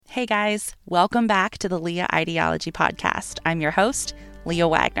Hey guys, welcome back to the Leah Ideology Podcast. I'm your host, Leah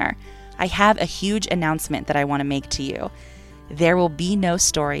Wagner. I have a huge announcement that I want to make to you. There will be no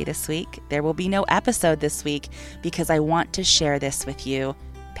story this week. There will be no episode this week because I want to share this with you.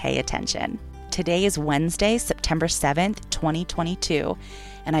 Pay attention. Today is Wednesday, September 7th, 2022,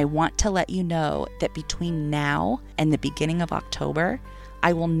 and I want to let you know that between now and the beginning of October,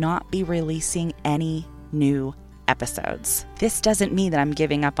 I will not be releasing any new episodes. This doesn't mean that I'm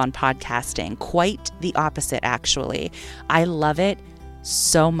giving up on podcasting. Quite the opposite, actually. I love it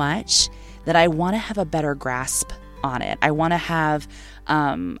so much that I want to have a better grasp on it. I want to have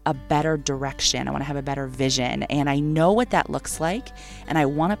a better direction. I want to have a better vision. And I know what that looks like. And I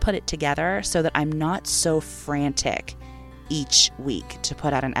want to put it together so that I'm not so frantic each week to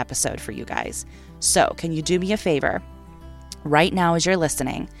put out an episode for you guys. So can you do me a favor? Right now, as you're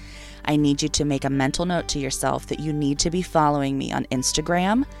listening, I need you to make a mental note to yourself that you need to be following me on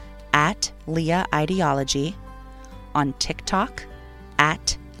Instagram at Leah Ideology, on TikTok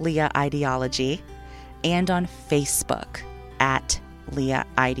at Leah Ideology, and on Facebook at Leah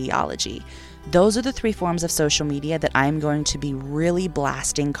Ideology. Those are the three forms of social media that I'm going to be really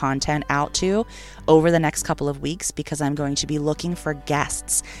blasting content out to over the next couple of weeks because I'm going to be looking for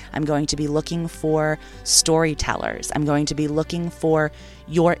guests. I'm going to be looking for storytellers. I'm going to be looking for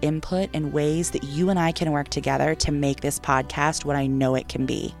your input and ways that you and I can work together to make this podcast what I know it can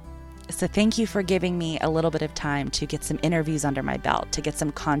be. So thank you for giving me a little bit of time to get some interviews under my belt, to get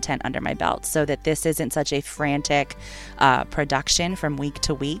some content under my belt so that this isn't such a frantic production from week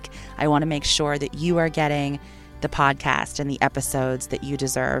to week. I want to make sure that you are getting the podcast and the episodes that you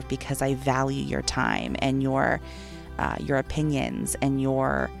deserve because I value your time and your opinions and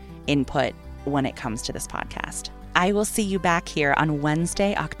your input when it comes to this podcast. I will see you back here on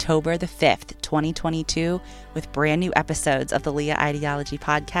Wednesday, October the 5th, 2022, with brand new episodes of the Leah Ideology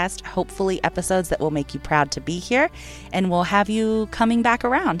Podcast, hopefully episodes that will make you proud to be here, and will have you coming back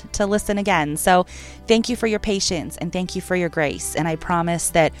around to listen again. So thank you for your patience and thank you for your grace. And I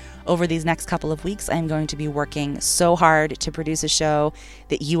promise that over these next couple of weeks, I'm going to be working so hard to produce a show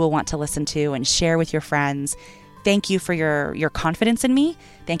that you will want to listen to and share with your friends. Thank you for your confidence in me.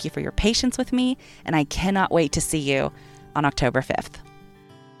 Thank you for your patience with me. And I cannot wait to see you on October 5th.